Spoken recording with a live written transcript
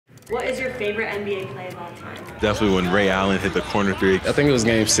What is your favorite NBA play of all time? Definitely when Ray Allen hit the corner three. I think it was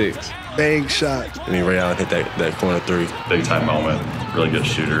game 6. Bang shot. I mean, Ray Allen hit that corner three. Big time moment, really good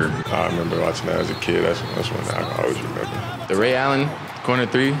shooter. I remember watching that as a kid. That's one I always remember. The Ray Allen corner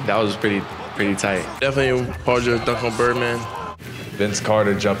three, that was pretty tight. Definitely Paul George dunk on Birdman. Vince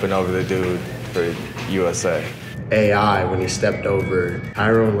Carter jumping over the dude for USA. AI when he stepped over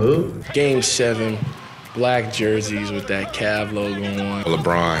Tyronn Lue. Game 7, black jerseys with that Cav logo on.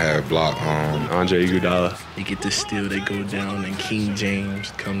 LeBron had blocked Andre Iguodala. They get the steal, they go down, and King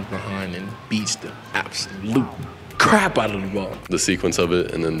James comes behind and beats the absolute crap out of the ball. The sequence of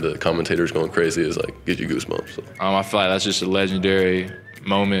it and then the commentators going crazy is like, gives you goosebumps. So. I feel like that's just a legendary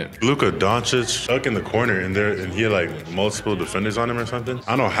moment. Luka Doncic stuck in the corner and he had like multiple defenders on him or something.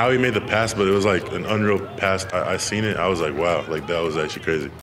 I don't know how he made the pass, but it was like an unreal pass. I seen it, I was like, wow, like that was actually crazy.